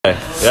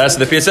Yeah, so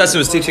the PSS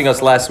was teaching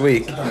us last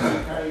week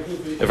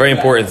a very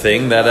important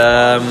thing that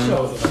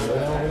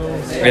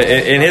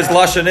in his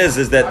lashon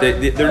is that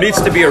there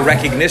needs to be a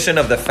recognition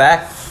of the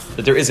fact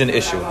that there is an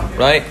issue,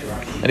 right?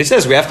 And he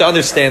says we have to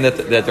understand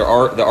that there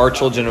are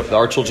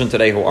children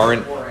today who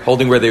aren't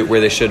holding where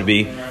they should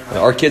be. There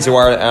are kids who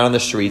are out on the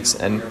streets,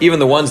 and even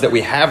the ones that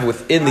we have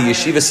within the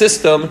yeshiva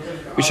system,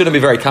 we shouldn't be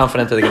very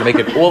confident that they're going to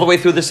make it all the way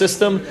through the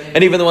system.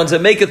 And even the ones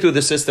that make it through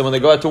the system when they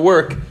go out to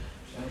work,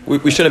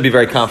 we shouldn't be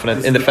very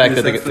confident in the fact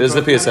that there's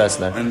the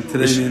PSS now. And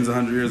today means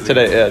 100 years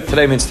ago.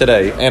 Today means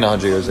today and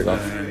 100 years ago.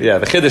 Yeah,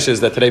 the chiddush is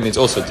that today means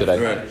also today.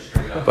 Right.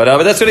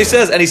 But that's what he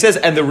says. And he says,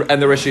 and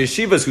the Rosh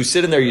Yeshivas who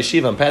sit in their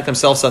yeshiva and pat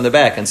themselves on the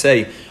back and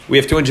say, we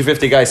have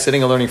 250 guys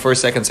sitting and learning first,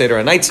 second Seder,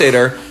 and night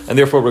Seder, and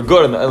therefore we're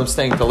good, and I'm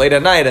staying till late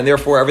at night, and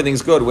therefore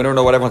everything's good. We don't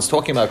know what everyone's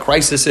talking about.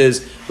 Crisis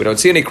is. We don't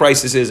see any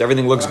crises.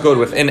 Everything looks good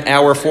within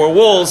our four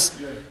walls.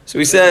 So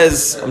he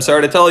says, I'm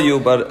sorry to tell you,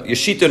 but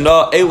Yeshita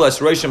na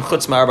elas roshim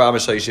chutz ma'arba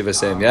amashal yeshiva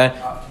same,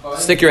 yeah?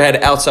 Take your head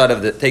out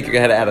of the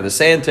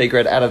sand, take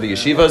your head out of the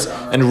yeshivas,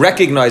 and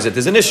recognize that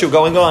there's an issue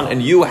going on,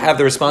 and you have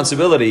the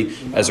responsibility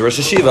as a Rosh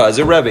Yeshiva, as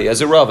a Rebbe,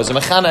 as a Rav, as a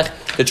Mechanech,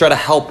 to try to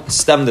help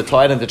stem the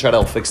tide and to try to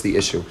help fix the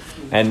issue.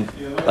 And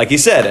like he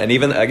said, and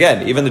even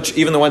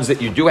the ones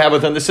that you do have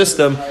within the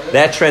system,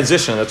 that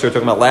transition, that's what we were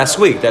talking about last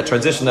week, that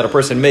transition that a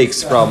person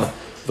makes from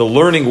the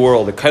learning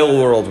world, the Kail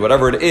world,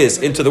 whatever it is,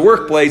 into the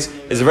workplace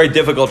is a very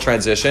difficult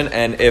transition.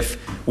 And if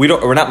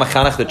we're not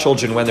mechanech the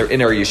children when they're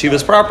in our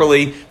yeshivas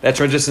properly, that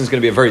transition is going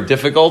to be a very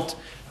difficult,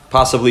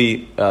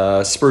 possibly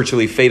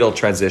spiritually fatal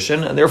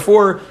transition. And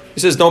therefore,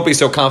 he says, don't be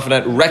so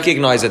confident.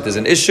 Recognize that there's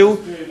an issue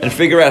and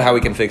figure out how we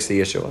can fix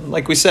the issue. And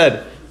like we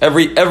said,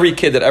 every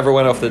kid that ever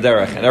went off the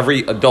derech and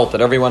every adult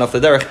that ever went off the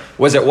derech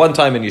was at one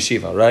time in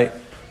yeshiva, right?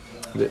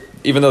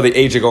 Even though the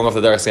age of going off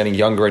the derech is getting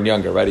younger and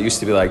younger, right? It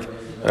used to be like,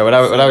 when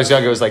I was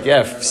younger, it was like,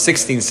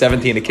 16,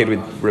 17, a kid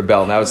would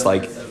rebel. Now it's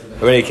like,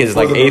 when a kid is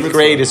like 8th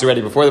grade, is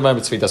already before the bar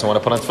mitzvah, he doesn't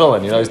want to put on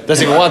tefillin. He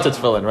doesn't even want the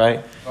tefillin,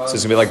 right? So it's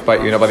going to be like, by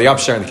the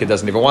upshur, and the kid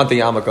doesn't even want the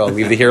yarmulke,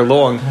 leave the hair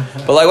long.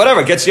 But like, whatever,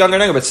 it gets younger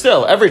and younger. But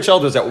still, every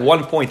child is at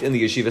one point in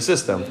the yeshiva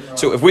system.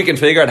 So if we can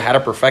figure out how to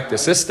perfect the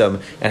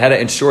system and how to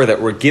ensure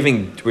that we're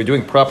doing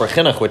proper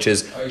chinuch, which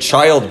is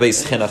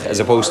child-based chinuch as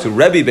opposed to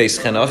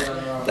Rebbe-based chinuch,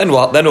 then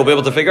we'll be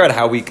able to figure out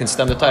how we can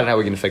stem the tide and how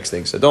we can fix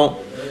things. So don't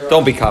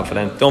be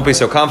confident. Don't be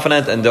so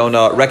confident, and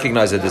don't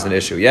recognize that there's an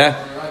issue. Yeah,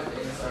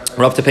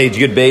 we're up to page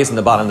Yud Beis in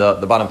the bottom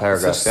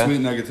paragraph. It's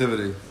sweet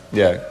negativity.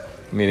 Yeah,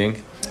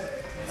 meaning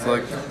it's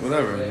like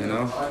whatever,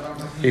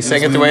 He's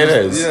saying it the way it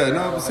is. Yeah,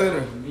 no,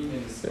 Seder.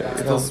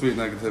 Still sweet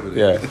negativity.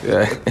 Yeah.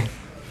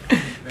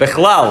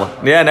 Bechlal.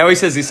 Yeah, now he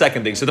says the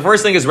second thing. So the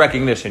first thing is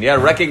recognition.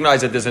 Yeah, recognize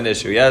that there's an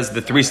issue. Yeah, it's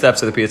the 3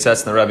 steps of the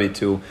PSS and the Rebbe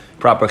to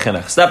proper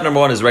chinuch. Step number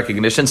 1 is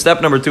recognition.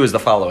 Step number 2 is the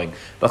following.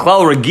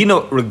 Bechlal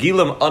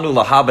regilam anu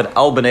lahabed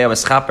al b'nei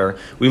mischaper.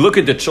 We look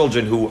at the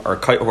children who are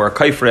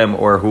kaifrim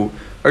or who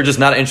are just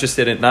not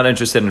interested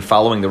in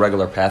following the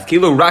regular path.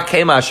 Kilu rak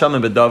hema hasham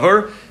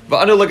b'davar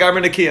v'anu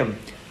lagamar nekiyim.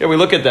 Yeah, we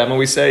look at them and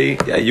we say,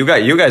 yeah, you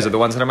guys are the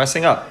ones that are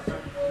messing up.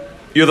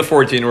 You're the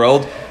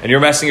 14-year-old, and you're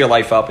messing your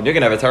life up, and you're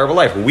going to have a terrible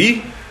life.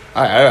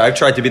 I've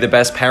tried to be the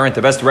best parent,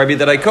 the best Rebbe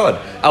that I could.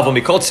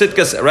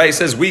 Right? It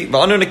says, we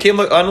didn't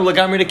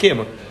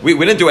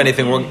do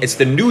anything wrong. It's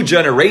the new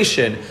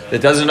generation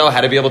that doesn't know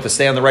how to be able to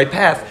stay on the right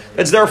path.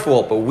 That's their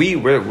fault. But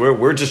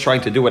we're just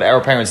trying to do what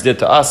our parents did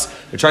to us.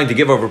 We're trying to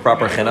give over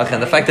proper chinuch,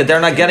 and the fact that they're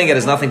not getting it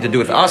has nothing to do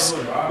with us.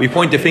 We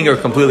point the finger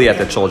completely at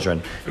the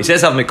children. He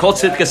says, all of the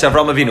tzidkas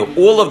Avram Avinu.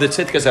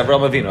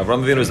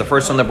 Avram Avinu is the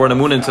first one that brought a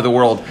moon into the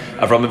world.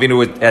 Avram Avinu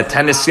with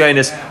tennis,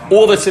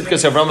 all the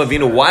tzidkas Avram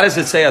Avinu. Why does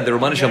it say that the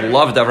Roman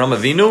loved Avram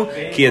Avinu?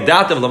 Ki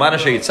yadatem l'mana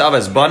she'yitzav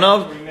as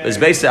banav is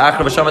based on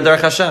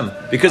Hashem.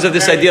 Because of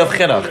this idea of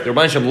chinuch. The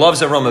Rebbeinu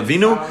loves Avram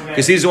Avinu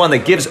because he's the one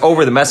that gives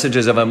over the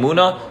messages of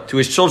Emunah to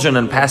his children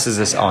and passes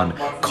this on.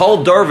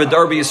 Kol dar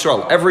v'dar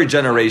b'Yisrael. Every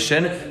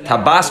generation,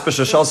 tabas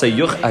b'shashal say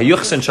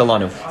yuchsin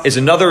shalanu, is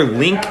another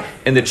link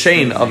in the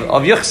chain of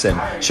yuchsin.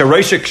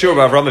 Sharosh kshur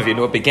b'Avram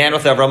Avinu. It began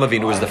with Avram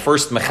Avinu, was the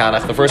first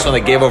mechanech, the first one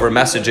that gave over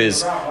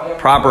messages,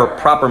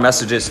 proper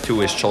messages to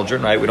his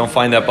children. Right? We don't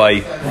find that by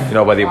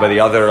the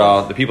other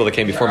the people that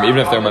came before him. Even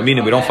if they're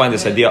maminim, we don't find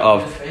this idea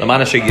of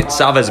lamana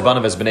Yitzav as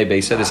banav as bnei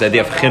beisa, this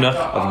idea of chinuch,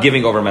 of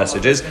giving over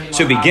messages.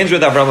 So it begins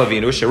with Avram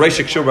Avinu,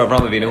 Sheresh Kshur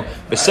Avram Avinu,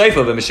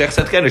 B'Seifa v'Mashiach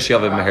Tzedkenu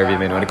Shiav v'Meher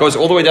v'Yimenu, and it goes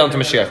all the way down to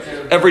Mashiach.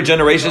 Every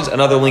generation is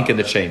another link in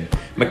the chain.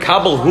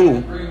 Makabel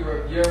hu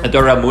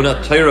Adar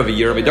Amuna Torah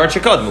v'Yira v'Dar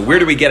Shekadmu. Where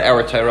do we get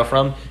our Torah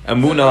from?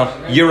 Amuna,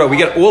 Yira. We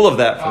get all of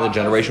that from the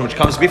generation which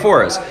comes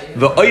before us.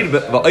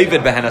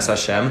 V'Oived b'Hanas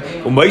Hashem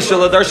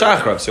u'Moishel Adar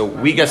Shachrav. So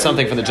we get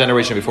something from the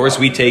generation before us.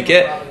 We take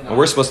it, and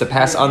we're supposed to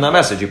pass on that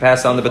message. You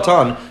pass on the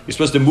baton. You're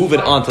supposed to move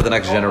it on to the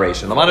next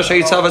generation. That's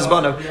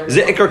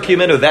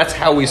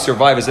how we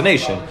survive as a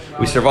nation.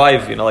 We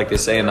survive, like they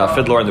say in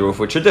Fiddler on the Roof,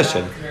 with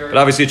tradition. But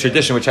obviously, a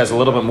tradition which has a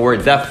little bit more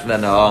depth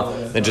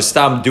than just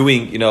stop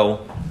doing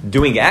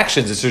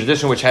actions. It's a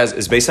tradition which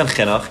is based on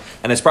chinuch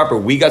and it's proper.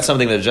 We got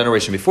something that the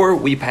generation before,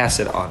 we pass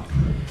it on.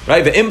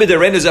 Right? You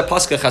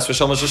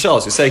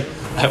say,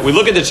 we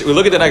look at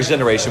the next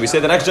generation. We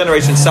say the next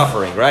generation's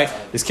suffering, right?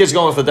 These kids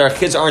going with their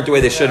kids aren't the way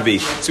they should be.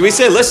 So we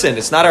say, listen,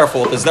 it's not our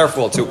fault, it's their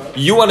fault. So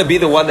you want to be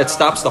the one that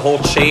stops the whole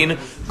chain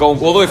going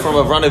all the way from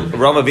Avram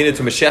Avinu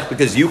to Mashiach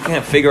because you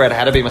can't figure out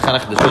how to be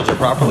mechanech the children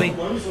properly,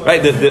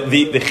 right?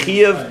 The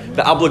chiyuv,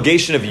 the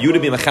obligation of you to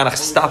be mechanech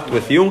stopped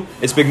with you.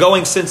 It's been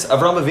going since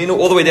Avram Avinu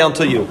all the way down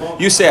to you.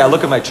 You say, I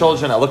look at my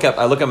children, I look at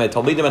my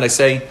Hatalmidim, and I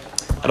say,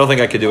 I don't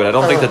think I could do it. I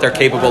don't think that they're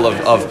capable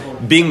of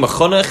being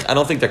mechunech. I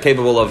don't think they're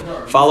capable of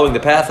following the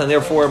path, and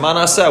therefore,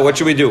 manaseh, what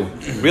should we do?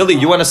 Really,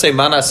 you want to say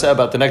manaseh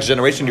about the next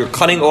generation? You're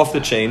cutting off the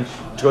chain,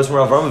 which goes from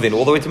Avraham Avinu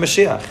all the way to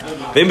Mashiach.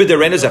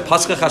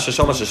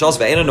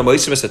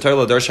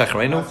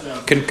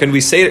 Can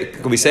we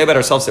say about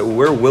ourselves that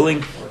we're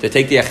willing to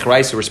take the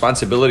achrais, the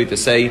responsibility to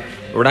say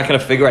we're not going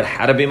to figure out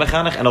how to be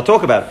mechanech? And I'll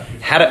talk about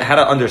how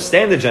to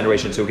understand the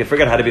generation so we can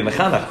figure out how to be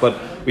mechanech. But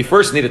we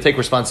first need to take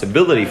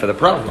responsibility for the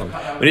problem.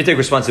 We need to take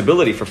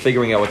responsibility for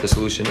figuring out what the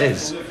solution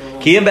is.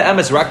 Is it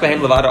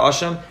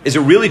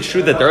really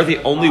true that they're the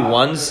only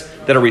ones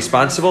that are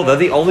responsible? They're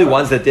the only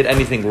ones that did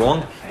anything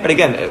wrong? But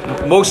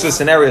again, most of the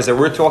scenarios that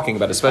we're talking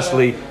about,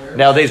 especially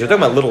nowadays, we're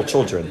talking about little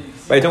children.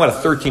 Right? You're talking about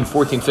a 13,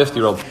 14,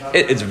 15-year-old.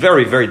 It's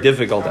very, very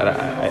difficult. And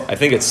I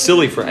think it's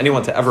silly for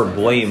anyone to ever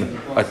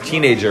blame a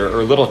teenager or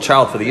a little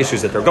child for the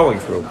issues that they're going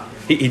through.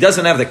 He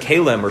doesn't have the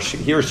kalim, or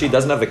he or she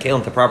doesn't have the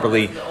kalim to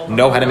properly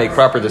know how to make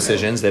proper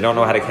decisions. They don't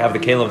know how to have the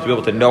kalim to be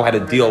able to know how to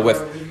deal with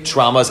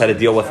traumas, how to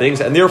deal with things,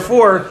 and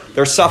therefore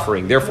they're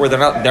suffering. Therefore,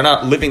 they're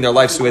not living their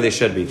lives the way they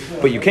should be.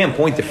 But you can't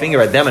point the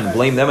finger at them and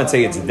blame them and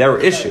say it's their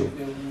issue.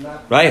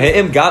 Right? Are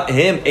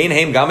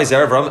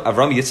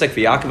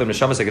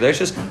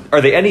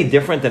they any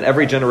different than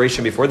every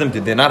generation before them?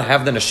 Did they not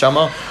have the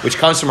neshama which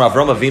comes from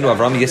Avram Avinu,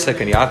 Avram, Yitzchak,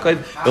 and Yaakov?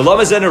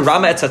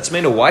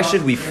 Why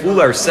should we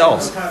fool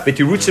ourselves with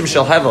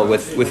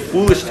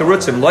foolish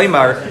terutzim,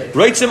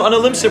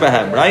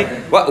 right?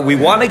 Well, we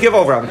want to give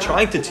over. I'm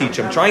trying to teach.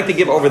 I'm trying to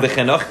give over the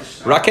chinuch.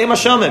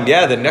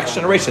 Yeah, the next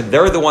generation,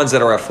 they're the ones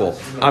that are at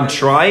fault. I'm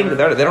trying. They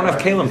don't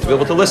have kalim to be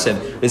able to listen.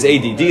 There's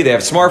ADD. They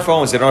have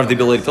smartphones. They don't have the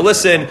ability to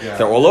listen.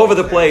 They're all over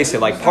the place. They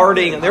like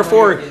partying, and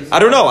therefore, I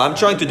don't know. I'm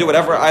trying to do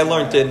whatever I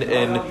learned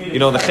in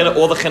all the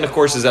chinuch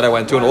courses that I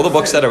went to and all the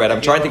books that I read.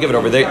 I'm trying to give it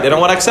over. They don't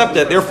want to accept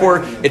it.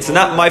 Therefore, it's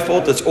not my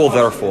fault. It's all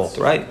their fault,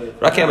 right?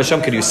 Rakim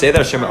Hashem, can you say that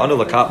Hashem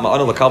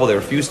ma'anu l'kabel they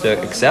refuse to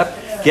accept?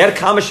 Yeah,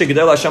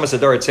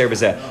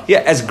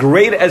 as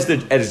great as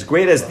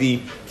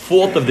the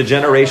fault of the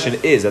generation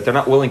is that they're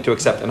not willing to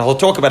accept, and I'll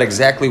talk about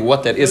exactly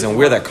what that is and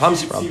where that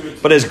comes from.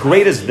 But as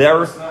great as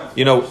their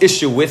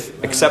issue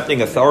with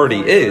accepting authority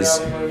is,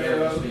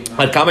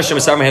 and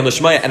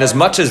as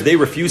much as they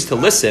refuse to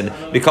listen,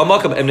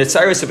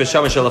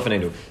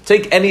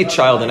 take any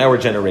child in our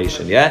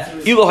generation,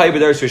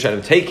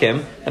 take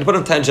him and put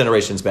him 10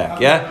 generations back.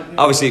 Yeah,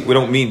 obviously we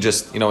don't mean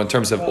just in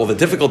terms of all the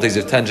difficulties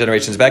of 10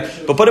 generations back,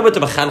 but put him with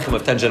the mechanchim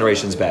of 10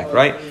 generations back,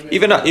 right?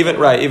 Even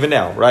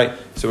now, right?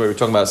 So we were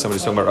talking about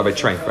somebody's talking about Rabbi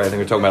Trank, right? I think we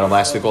were talking about him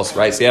last week also,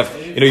 right? So you have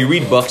you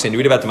read books and you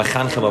read about the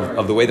mechanchim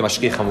of the way the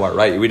mashkichim were,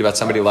 right? You read about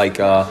somebody like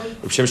Reb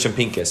Shimshon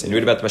Pincus, and you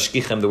read about the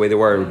mashkichim the way they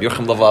were, Reb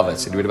Yochim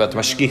Levavitz, and you read about the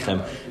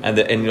mashkichim and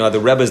the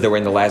rebbes that were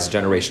in the last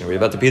generation. We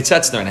read about the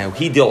Pietzetsner and how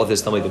he dealt with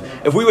his Talmidim.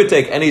 If we would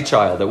take any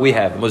child that we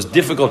have, the most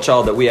difficult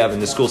child that we have in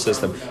the school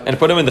system, and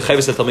put him in the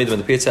Chovos Talmidim in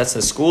the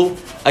Pietzetsner school,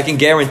 I can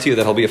guarantee you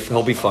that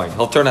he'll be fine.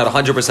 He'll turn out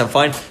 100%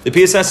 fine. The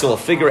Pietzetsner will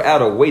figure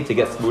out a way to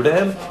get through to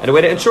him and a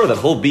way to ensure that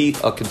he'll be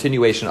a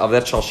continuation of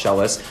that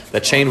shalshelis,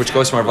 that chain which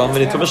goes from Avraham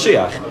Avinu to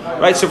Mashiach.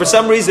 Right? So for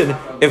some reason,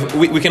 if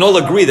we can all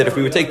agree that if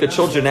we would take the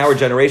children in our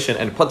generation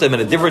and put them in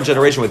a different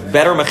generation with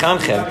better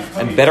mechanchem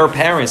and better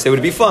parents, they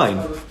would be fine.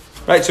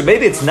 Right? So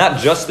maybe it's not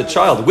just the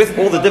child. With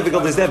all the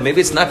difficulties they have, maybe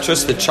it's not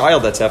just the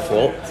child that's at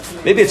fault.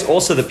 Maybe it's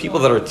also the people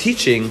that are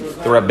teaching,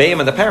 the rabbeim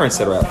and the parents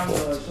that are at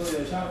fault.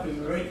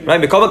 Right?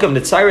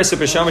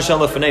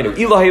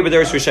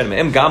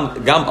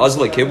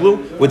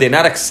 Would they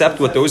not accept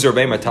what those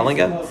rabbeim are telling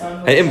them?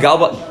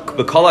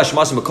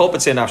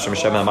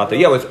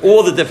 Yeah, with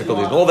all the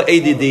difficulties, and all the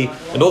ADD,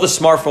 and all the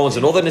smartphones,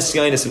 and all the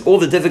nisyanis, and all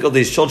the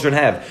difficulties children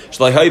have,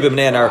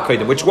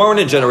 which weren't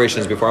in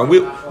generations before. And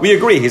we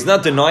agree, he's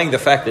not denying the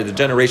fact that the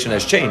generation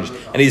has changed,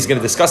 and he's going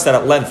to discuss that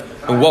at length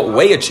in what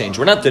way it changed.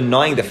 We're not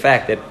denying the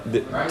fact that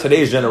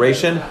today's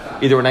generation,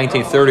 either in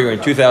 1930 or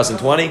in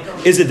 2020,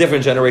 is a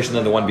different generation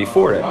than the one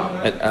before it.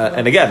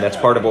 And again, that's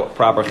part of what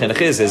proper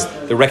chinuch is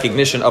the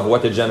recognition of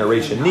what the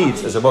generation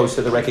needs, as opposed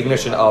to the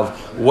recognition of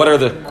what are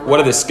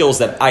the skills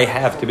that I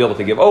have to be able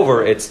to give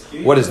over. It's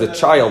what does the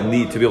child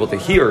need to be able to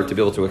hear, to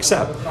be able to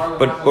accept.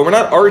 But we're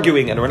not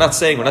arguing, and we're not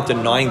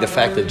denying the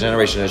fact that the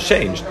generation has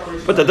changed.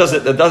 But that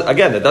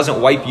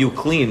doesn't wipe you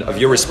clean of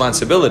your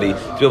responsibility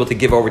to be able to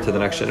give over to the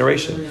next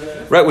generation.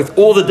 Right, with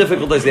all the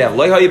difficulties they have.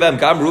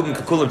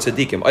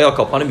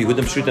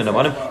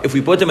 If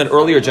we put them in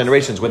earlier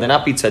generations, would they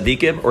not be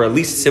tzaddikim, or at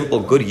least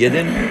simple good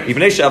yidden?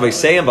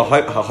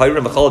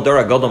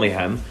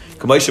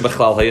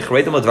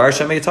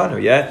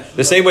 Yeah,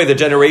 the same way the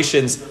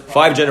generations,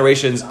 5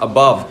 generations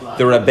above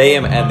the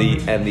rabbeim and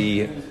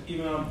the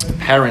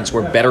parents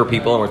were better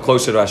people and were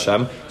closer to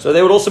Hashem, so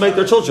they would also make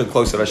their children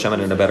closer to Hashem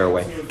and in a better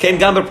way.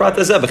 And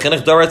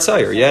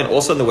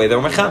also in the way they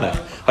were mechanech.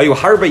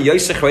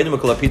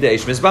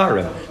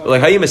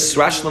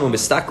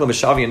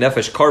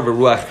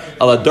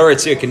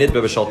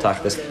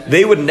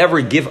 They would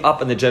never give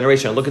up in the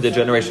generation and look at the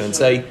generation and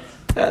say,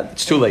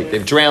 it's too late.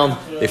 They've drowned,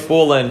 they've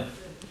fallen,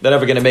 they're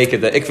never going to make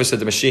it. The ikvus of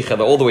the Mashiach,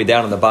 they're all the way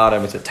down in the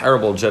bottom. It's a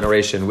terrible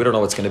generation. We don't know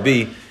what's going to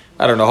be.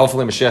 I don't know.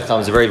 Hopefully Mashiach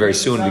comes very, very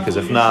soon, because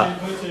if not,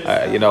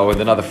 in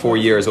another 4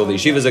 years, all the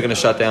yeshivas are going to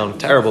shut down.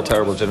 Terrible,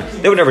 terrible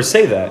generation. They would never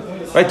say that,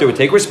 right? They would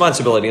take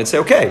responsibility and say,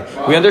 okay,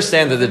 we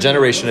understand that the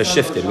generation has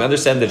shifted. We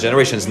understand the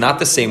generation is not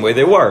the same way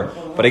they were.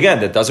 But again,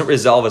 that doesn't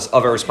resolve us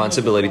of our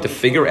responsibility to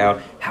figure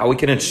out how we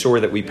can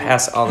ensure that we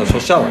pass on the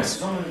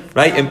shalshalas.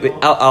 Right? Barash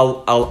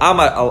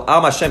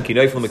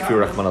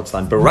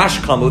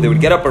kamu, they would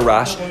get up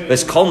barash.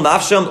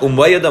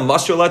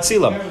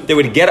 They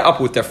would get up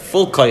with their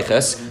full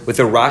kaiches, with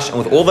their rash, and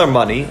with all their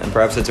money, and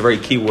perhaps that's a very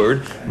key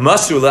word.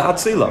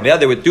 Yeah,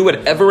 they would do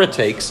whatever it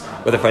takes,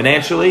 whether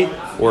financially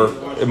or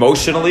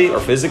emotionally or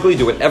physically,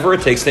 do whatever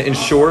it takes to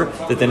ensure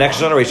that the next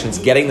generation is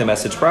getting the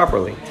message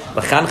properly.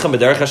 To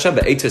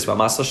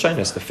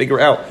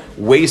figure out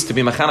ways to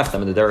be machanach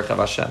them in the derech of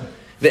Hashem.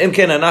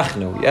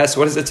 Yes,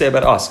 what does it say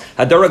about us?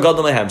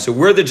 So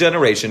we're the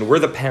generation, we're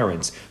the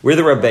parents, we're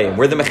the rabbeim,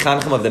 we're the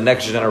mechanchim of the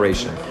next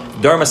generation.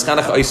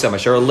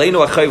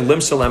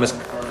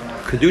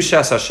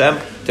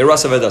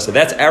 So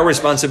that's our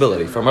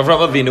responsibility. From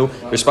Avraham Avinu,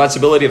 the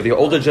responsibility of the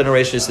older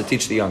generation is to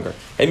teach the younger.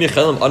 Can we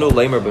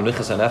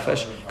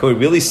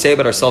really say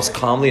about ourselves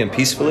calmly and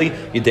peacefully?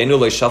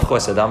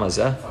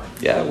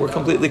 Yeah, we're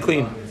completely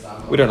clean.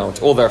 We don't know.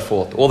 It's all their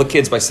fault. All the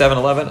kids by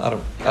 7-Eleven, I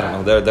don't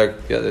know.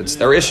 It's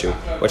their issue.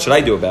 What should I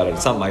do about it?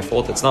 It's not my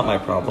fault. It's not my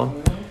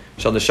problem.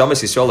 Yeah,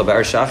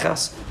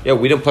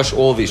 we didn't push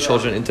all of these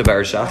children into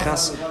Bar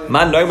Shachas.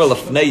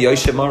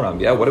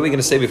 Yeah, what are we going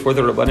to say before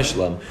the Rabban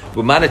Shalom?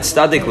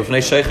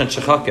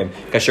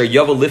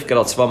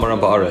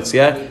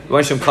 Yeah,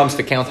 when Hashem comes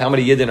to count how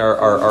many Yidden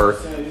are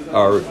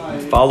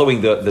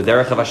following the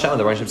derech of Hashem, and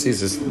the Rebbe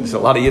sees there's a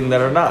lot of Yidden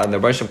that are not, and the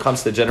Rebbe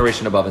comes to the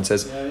generation above and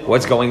says,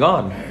 what's going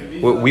on?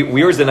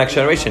 Where's the next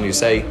generation? You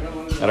say,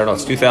 I don't know,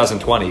 it's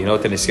 2020. You know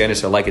what the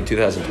Nisyanis are like in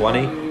 2020?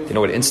 You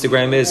know what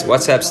Instagram is,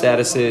 WhatsApp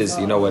status is,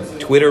 you know what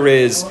Twitter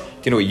is,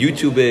 you know what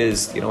YouTube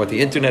is, you know what the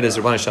internet is.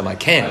 Rebbe Hashem, I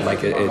can't.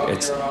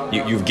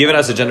 You've given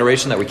us a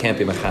generation that we can't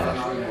be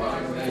mechanech.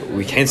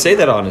 We can't say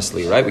that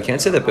honestly, right? We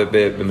can't say that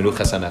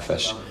b'menuchas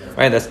hanefesh,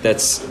 right?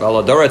 That's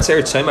aladora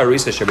tzeret shema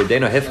risa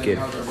shebedeno hefkid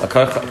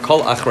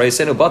kol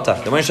achreisenu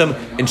batach. The Rebbe Hashem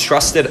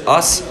entrusted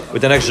us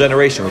with the next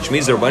generation, which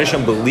means the Rebbe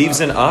Hashem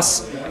believes in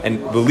us and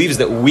believes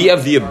that we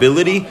have the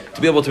ability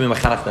to be able to be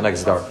mechanech the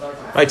next dar.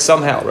 Right,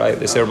 somehow, right?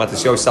 They say Ramat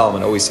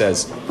Solomon always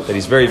says that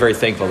he's very, very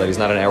thankful that he's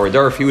not an hour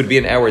dar. If he would be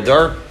an hour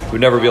dar, he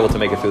would never be able to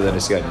make it through the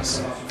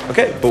Nisyanis.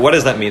 Okay, but what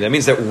does that mean? That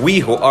means that we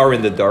who are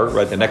in the dar,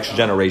 right, the next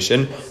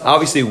generation,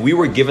 obviously we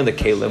were given the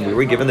kalim, we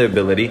were given the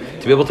ability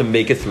to be able to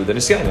make it through the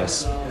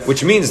Nisyanis.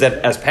 Which means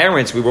that as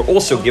parents, we were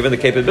also given the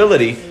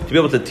capability to be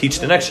able to teach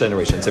the next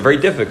generation. It's very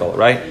difficult,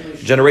 right?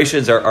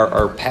 Generations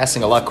are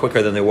passing a lot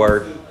quicker than they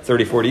were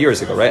 30, 40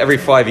 years ago, right? Every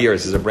 5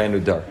 years is a brand new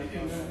dar.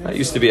 It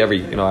used to be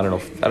every, I don't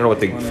know what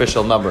the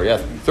official number,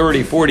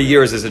 30, 40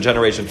 years is a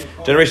generation.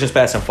 Generations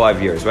pass in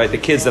 5 years, right? The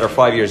kids that are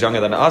 5 years younger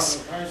than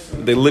us,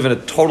 they live in a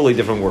totally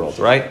different world,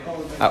 right?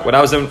 When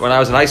I was in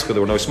high school,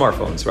 there were no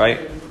smartphones, right?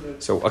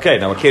 So, okay,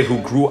 now a kid who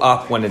grew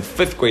up when in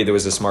 5th grade there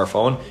was a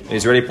smartphone, and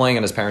he's already playing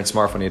on his parents'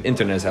 smartphone, he had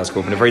internet in his house,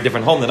 grew up in a very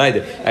different home than I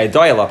did. I had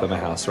dial-up in my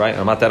house, right? And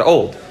I'm not that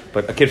old.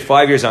 But a kid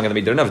 5 years younger than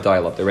me didn't have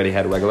dial-up. They already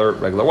had regular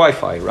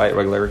Wi-Fi, right?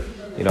 Regular,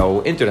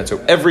 internet. So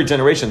every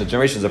generation, the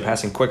generations are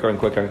passing quicker and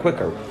quicker and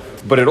quicker.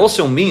 But it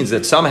also means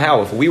that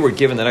somehow, if we were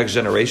given the next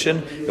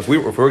generation, if we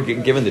were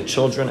given the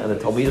children and the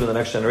Talmidim of the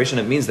next generation,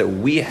 it means that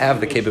we have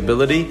the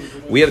capability,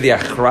 we have the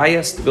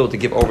achrayas to be able to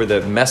give over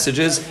the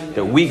messages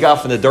that we got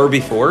from the Dar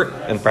before,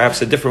 and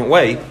perhaps a different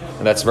way,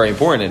 and that's very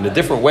important, in a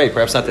different way,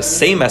 perhaps not the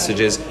same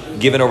messages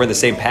given over in the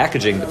same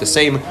packaging, but the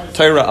same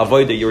Torah,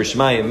 Avodah,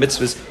 Yerushalayim,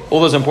 mitzvahs,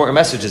 all those important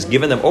messages,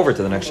 giving them over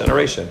to the next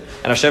generation.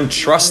 And Hashem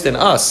trusts in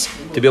us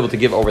to be able to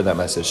give over that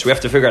message. So we have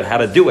to figure out how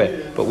to do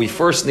it, but we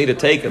first need to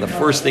take, and the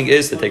first thing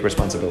is to take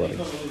responsibility.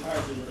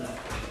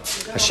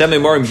 Hashem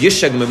emarim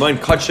yishag memoin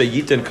kadsha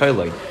yitin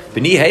kailai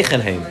b'ni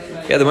heichenheim.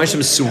 Yeah, the Moshe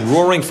is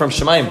roaring from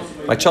Shemaim.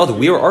 My child,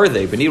 where are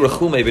they? B'ni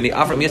Rechume, B'ni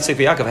Avram, Yitzchak,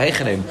 V'Yaakov,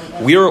 heichenheim.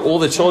 Where are all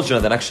the children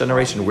of the next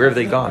generation? Where have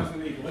they gone?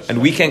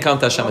 And we can't come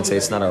to Hashem and say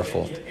it's not our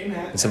fault.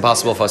 It's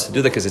impossible for us to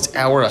do that because it's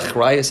our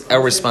achrayas,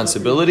 our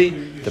responsibility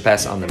to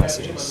pass on the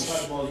messages.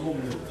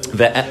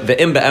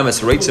 Ve'im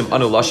be'emes reitzim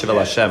anu lashiv el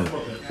Hashem.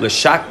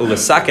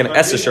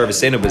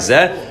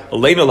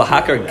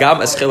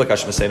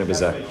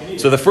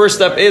 So the first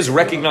step is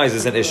recognize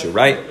it's an issue,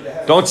 right?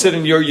 Don't sit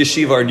in your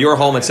yeshiva or in your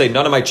home and say,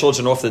 none of my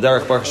children are off the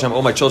derech, Baruch Hashem,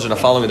 all my children are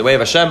following the way of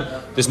Hashem.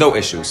 There's no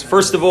issues.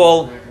 First of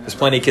all, there's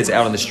plenty of kids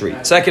out on the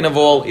street. Second of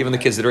all, even the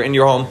kids that are in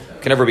your home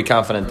can never be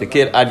confident. The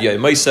kid, adya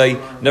maisai,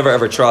 never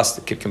ever trust.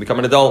 The kid can become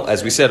an adult,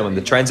 as we said, when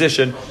the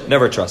transition,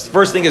 never trust.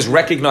 First thing is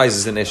recognize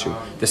it's an issue.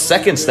 The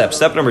second step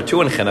number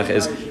 2 in chinuch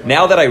is,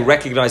 now that I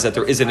recognize that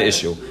there is an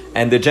issue,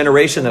 and the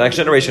next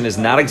generation is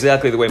not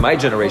exactly the way my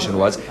generation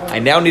was, I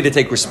now need to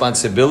take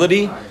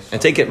responsibility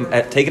and take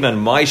it on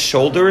my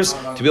shoulders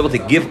to be able to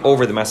give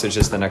over the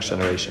messages to the next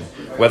generation.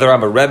 Whether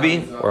I'm a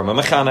Rebbe, or I'm a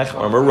Mechanech,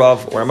 or I'm a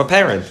Rav, or I'm a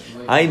parent,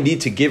 I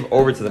need to give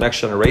over to the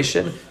next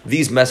generation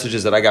these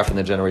messages that I got from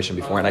the generation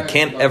before, and I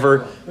can't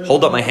ever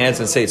hold up my hands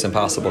and say it's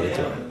impossible to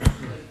do it.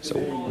 So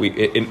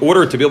in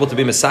order to be able to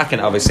be mesaken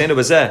avosenu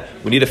b'zeh,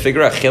 we need to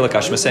figure out chelak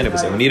hashmasenu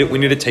b'zeh. We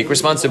need to take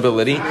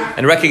responsibility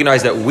and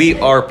recognize that we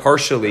are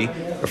partially,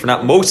 or if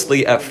not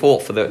mostly, at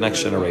fault for the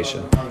next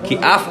generation. Ki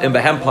af im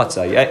behem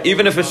patza, yeah?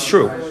 Even if it's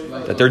true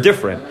that they're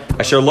different.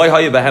 It's true.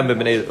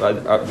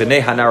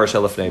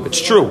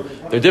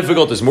 They're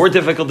difficult. There's more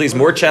difficulties,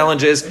 more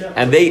challenges,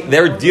 and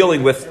they're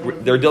dealing with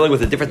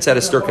a different set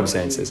of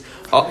circumstances.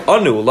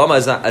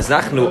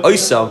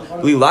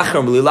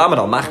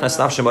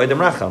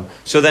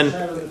 So then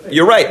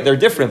you're right, they're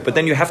different, but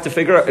then you have to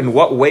figure out in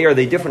what way are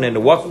they different, and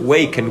in what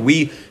way can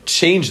we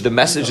change the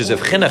messages of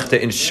chinuch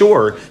to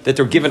ensure that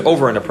they're given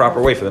over in a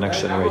proper way for the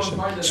next generation.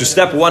 So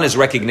step 1 is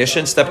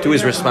recognition, step 2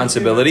 is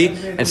responsibility,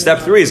 and step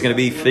 3 is going to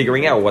be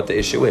figuring out what the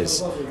issue is.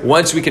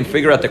 Once we can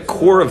figure out the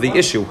core of the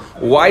issue,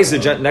 why is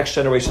the next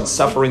generation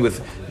suffering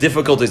with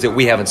difficulties that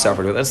we haven't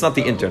suffered with? That's not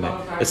the internet.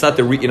 That's not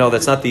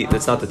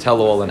that's not the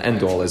tell-all and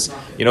end-all. Is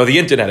the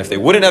internet. If they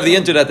wouldn't have the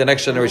internet, the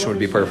next generation would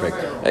be perfect.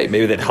 Hey,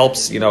 maybe that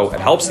helps. It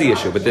helps the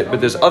issue, but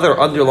there's other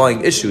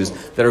underlying issues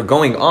that are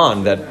going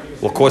on that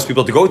will cause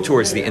people to go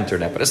towards the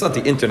internet. But it's not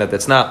the internet.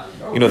 That's not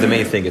the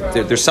main thing.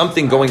 There's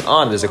something going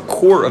on. There's a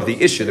core of the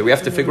issue that we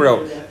have to figure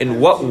out in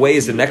what way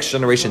is the next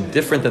generation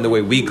different than the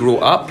way we grew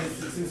up.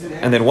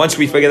 And then once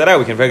we figure that out,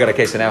 we can figure out,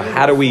 okay, so now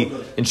how do we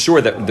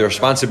ensure that the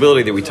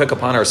responsibility that we took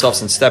upon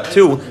ourselves in step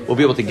 2 we'll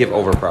be able to give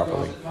over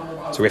properly?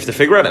 So we have to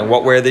figure out in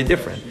what way are they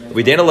different. How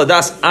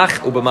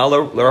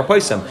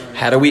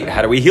do we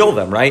heal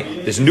them, right?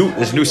 There's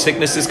new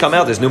sicknesses come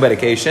out, there's new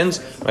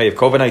medications, right? You have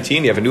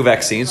COVID-19, you have a new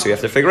vaccine, so you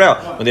have to figure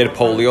out. When they had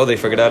polio, they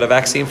figured out a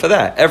vaccine for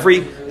that.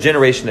 Every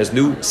generation has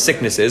new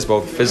sicknesses,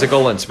 both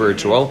physical and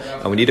spiritual,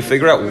 and we need to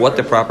figure out what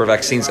the proper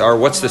vaccines are,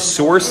 what's the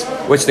source,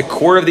 what's the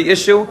core of the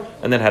issue,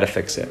 and then how to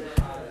fix it.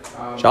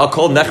 Shall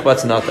call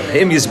nechbatz nata.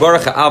 Him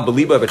yizbarach ha'ab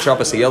beliba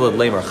v'trapas ha'yalad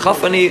lemer.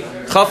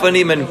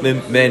 Chafani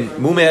men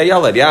mumei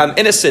ha'yalad. Yeah, I'm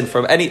innocent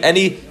from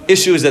any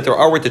issues that there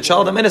are with the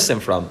child. I'm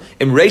innocent from.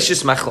 Im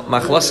reishis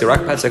machlasi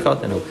rak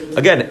patzakotenu.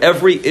 Again,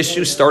 every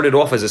issue started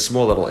off as a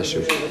small little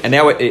issue, and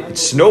now it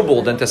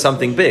snowballed into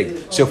something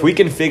big. So if we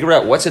can figure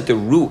out what's at the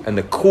root and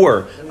the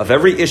core of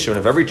every issue and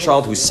of every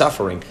child who's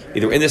suffering,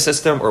 either in the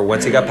system or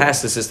once he got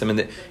past the system in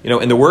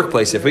the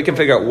workplace, if we can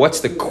figure out what's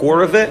the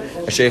core of it,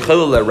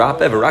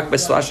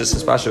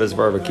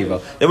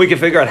 then we can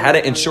figure out how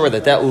to ensure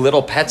that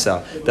little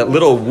petza, that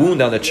little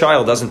wound on the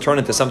child doesn't turn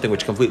into something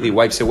which completely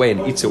wipes away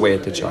and eats away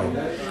at the child.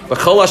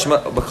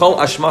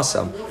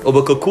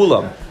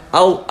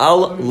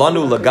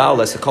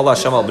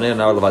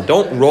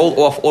 Don't roll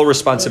off all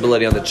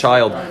responsibility on the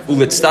child.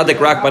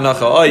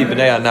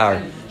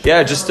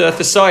 Yeah, just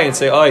to sigh and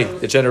say,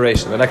 the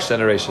generation, the next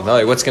generation.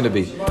 What's going to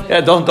be?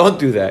 Yeah, don't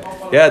do that.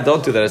 Yeah,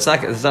 don't do that. It's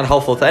not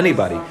helpful to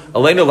anybody.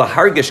 Aleinu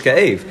lahargish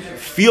ka'ev.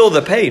 Feel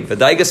the pain.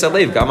 V'daigas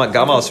alev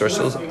gama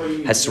hasrash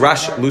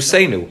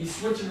lusenu.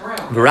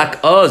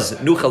 V'rak oz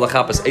nucha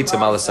lachapas eitzim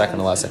alasak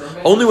alasa.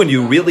 Only when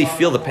you really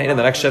feel the pain of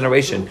the next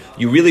generation,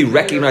 you really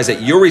recognize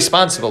that you're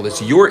responsible.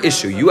 It's your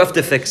issue. You have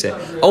to fix it.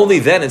 Only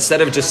then, instead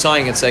of just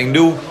sighing and saying,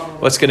 "No,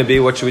 what's going to be?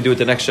 What should we do with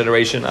the next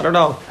generation?" I don't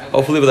know.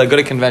 Hopefully, with a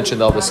good convention,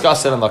 they'll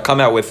discuss it and they'll come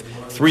out with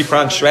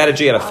 3-pronged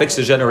strategy how to fix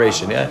the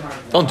generation. Yeah,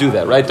 don't do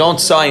that, right? Don't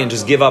sigh and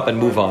just give up and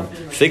move on.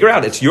 Figure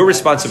out it's your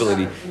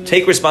responsibility.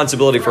 Take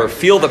responsibility for it.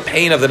 Feel the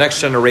pain of the next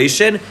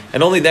generation,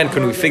 and only then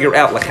can we figure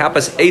out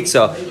lachapas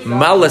eitza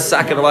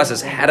malasak and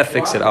alasas how to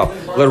fix it up.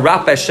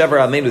 L'rapeh shever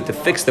amenu to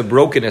fix the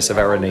brokenness of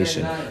our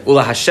nation.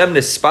 Ula Hashem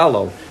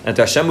nispalo, and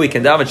to Hashem we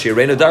can daven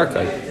shireinu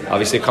darkai.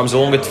 Obviously, it comes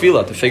along with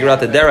tefillah to figure out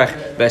the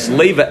derech. Ves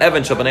leva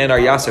evan shabanan ar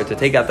yaser to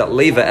take out that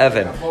leva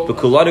evan.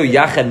 V'kulanu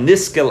yachan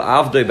niskel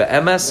avdoi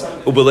beemes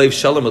ubelev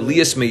shalom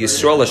elias me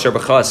yisrael asher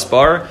b'cha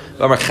aspar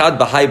v'marchad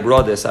b'hai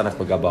brodis anach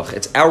l'gabach.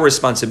 It's our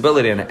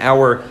responsibility and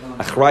our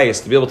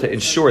achrayus to be able to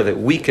ensure that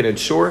we can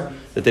ensure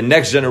that the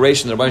next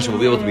generation, the Rebbeinu Shem will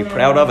be able to be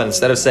proud of, and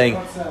instead of saying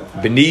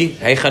B'ni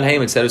Heichan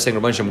Heim, instead of saying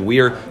Rebbeinu Shem, the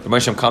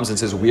Rebbeinu Shem comes and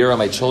says, "Where are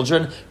my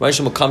children?" Rebbeinu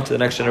Shem will come to the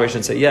next generation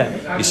and say, "Yeah,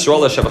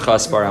 Yisrael Hashavach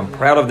Aspar." I'm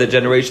proud of the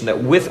generation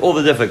that, with all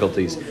the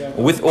difficulties,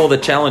 with all the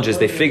challenges,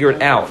 they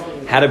figured out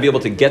how to be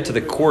able to get to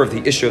the core of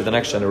the issue of the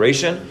next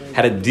generation,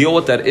 how to deal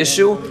with that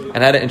issue,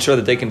 and how to ensure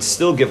that they can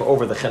still give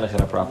over the chinuch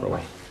in a proper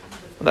way.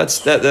 That's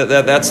the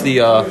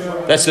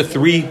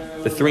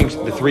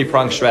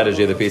three-pronged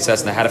strategy of the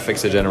PSS and how to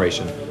fix a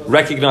generation.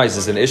 Recognize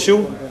as an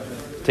issue,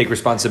 take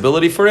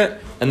responsibility for it,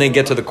 and then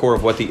get to the core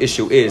of what the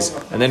issue is,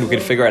 and then we can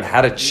figure out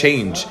how to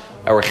change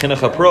our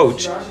chinuch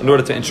approach in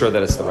order to ensure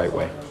that it's the right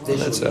way. The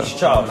issue of each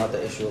child, not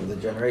the issue of the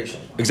generation.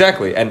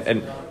 Exactly,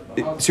 and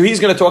so he's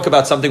going to talk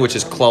about something which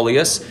is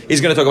klolius. He's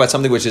going to talk about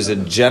something which is a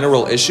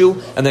general issue,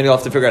 and then you'll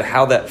have to figure out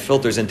how that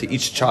filters into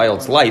each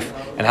child's life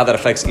and how that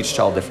affects each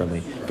child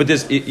differently. But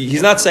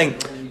he's not saying,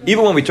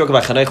 even when we talk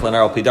about chanech l'nar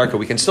al pi darka,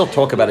 we can still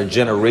talk about a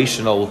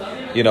generational,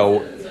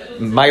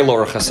 milo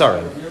or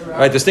chasarim.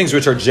 Right? There's things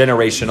which are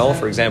generational.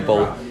 For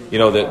example,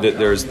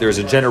 there's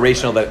a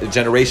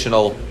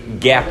generational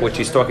gap which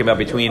he's talking about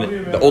between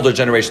the older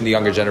generation and the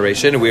younger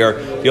generation, where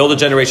the older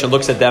generation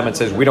looks at them and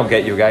says, we don't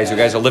get you guys. You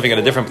guys are living on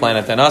a different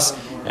planet than us,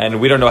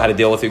 and we don't know how to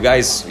deal with you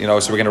guys. So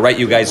we're going to write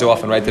you guys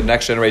off and write the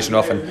next generation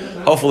off, and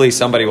hopefully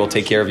somebody will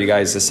take care of you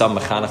guys. Some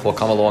mechanech will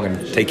come along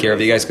and take care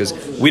of you guys because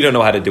we don't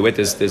know how to do it.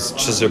 There's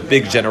just a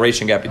big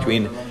generation gap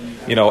between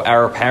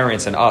our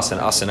parents and us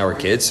and our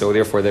kids, so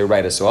therefore they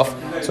write us off.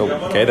 So,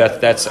 okay,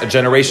 that's a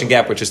generation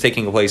gap which is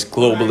taking place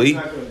globally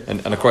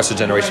and across the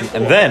generation.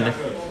 And then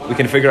we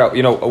can figure out,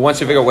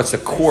 once we figure out what's the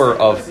core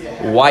of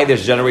why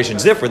this generation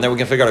is different, then we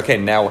can figure out, okay,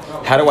 now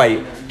how do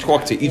I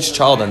talk to each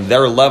child on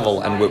their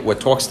level and what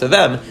talks to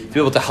them to be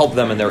able to help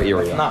them in their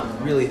area? It's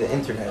not really the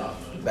internet,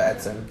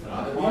 Batson.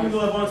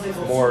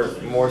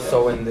 More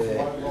so in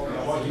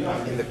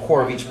the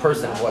core of each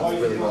person, what's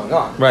really going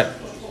on. Right.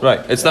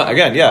 It's not,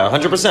 again,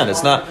 100%.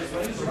 It's not,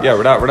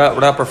 we're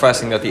not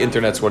professing that the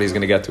internet's what he's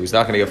going to get to. He's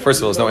not going to get, first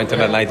of all, there's no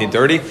internet in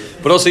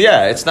 1930, but also,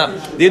 it's not,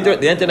 the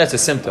internet's a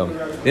symptom.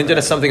 The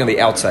internet's something on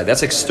the outside.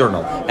 That's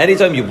external.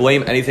 Anytime you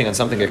blame anything on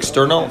something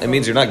external, it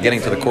means you're not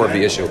getting to the core of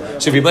the issue.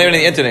 So if you blame it on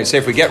the internet, say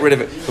if we get rid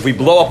of it, if we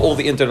blow up all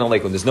the internet in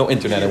Lakeland, there's no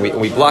internet, and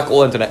we block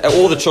all internet,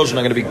 all the children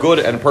are going to be good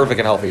and perfect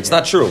and healthy. It's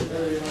not true.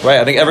 Right,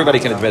 I think everybody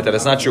can admit that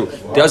it's not true.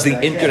 Does the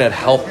internet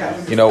help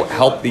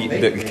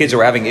the kids who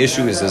are having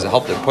issues? Does it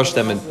help to push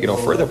them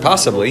further?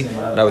 Possibly.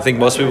 And I would think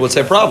most people would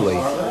say probably.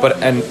 But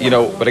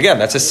again,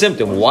 that's a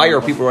symptom. Why are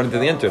people running to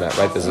the internet?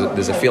 Right?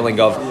 There's a feeling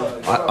of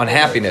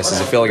unhappiness.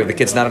 There's a feeling of the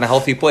kid's not in a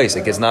healthy place.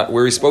 The kid's not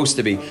where he's supposed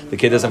to be. The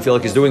kid doesn't feel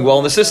like he's doing well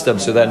in the system.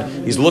 So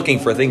then he's looking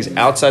for things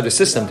outside the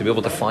system to be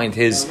able to find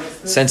his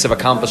sense of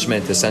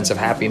accomplishment, his sense of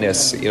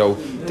happiness.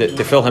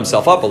 To fill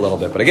himself up a little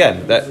bit. But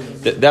again,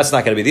 that's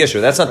not going to be the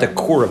issue. That's not the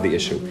core of the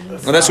issue, and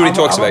that's what he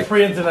talks about. I'm a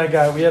pre-internet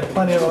guy. We have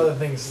plenty of other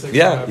things to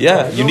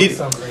you need,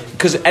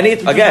 because you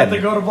have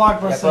to go to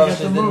Blockbuster to get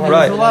the movie.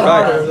 Right.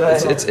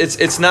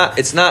 It's not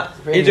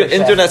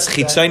internet's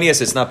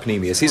chitzonius. It's not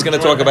pneumius. He's going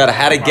to talk about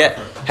how to get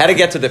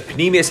to the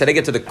pneumius, how to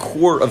get to the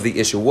core of the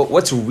issue.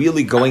 What's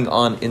really going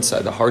on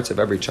inside the hearts of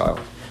every child?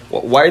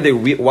 Why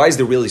is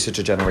there really such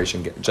a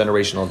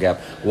generational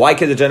gap? Why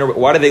do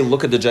they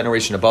look at the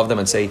generation above them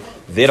and say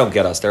they don't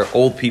get us? They're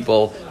old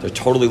people. They're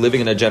totally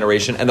living in a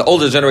generation, and the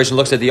older generation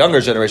looks at the younger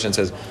generation and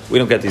says, "We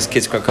don't get these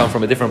kids. Come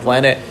from a different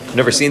planet. We've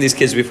never seen these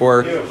kids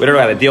before. We don't know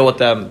how to deal with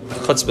them. The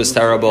chutzpah is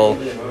terrible.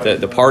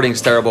 The partying's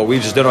terrible. We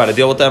just don't know how to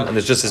deal with them." And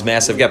there's just this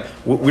massive gap.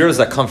 Where does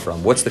that come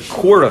from? What's the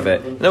core of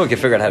it? And then we can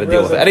figure out how to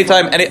deal with it.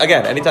 Anytime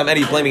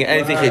blaming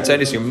anything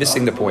Hitzitis, you're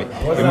missing the point.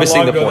 You're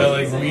missing the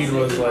point. Weed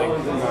was like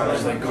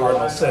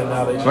cardinal sin.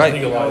 Now they just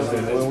legalized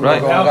it.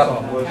 Right.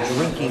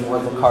 Drinking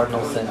was a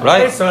cardinal sin.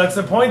 Right. Okay, so that's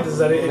the point. Is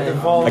that it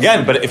involves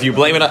again? But if you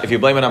blame it on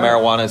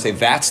marijuana and say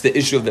that's the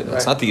issue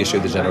that's not the issue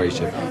of the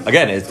generation.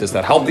 Again, does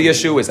that help the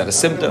issue? Is that a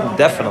symptom?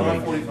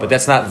 Definitely. But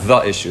that's not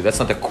the issue. That's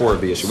not the core of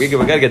the issue. We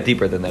got to get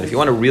deeper than that. If you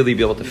want to really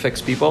be able to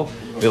fix people,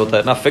 be able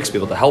to not fix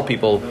people, to help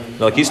people,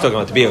 like he's talking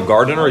about, to be a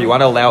gardener, you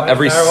want to allow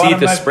every seed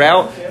to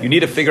sprout. You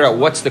need to figure out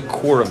what's the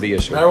core of the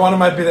issue. Marijuana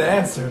might be the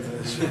answer to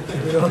this shit.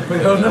 We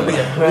don't know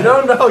yet. We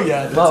don't know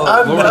yet. Stop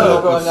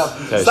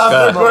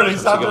recording.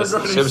 Stop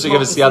recording.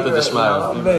 Give us CDATA.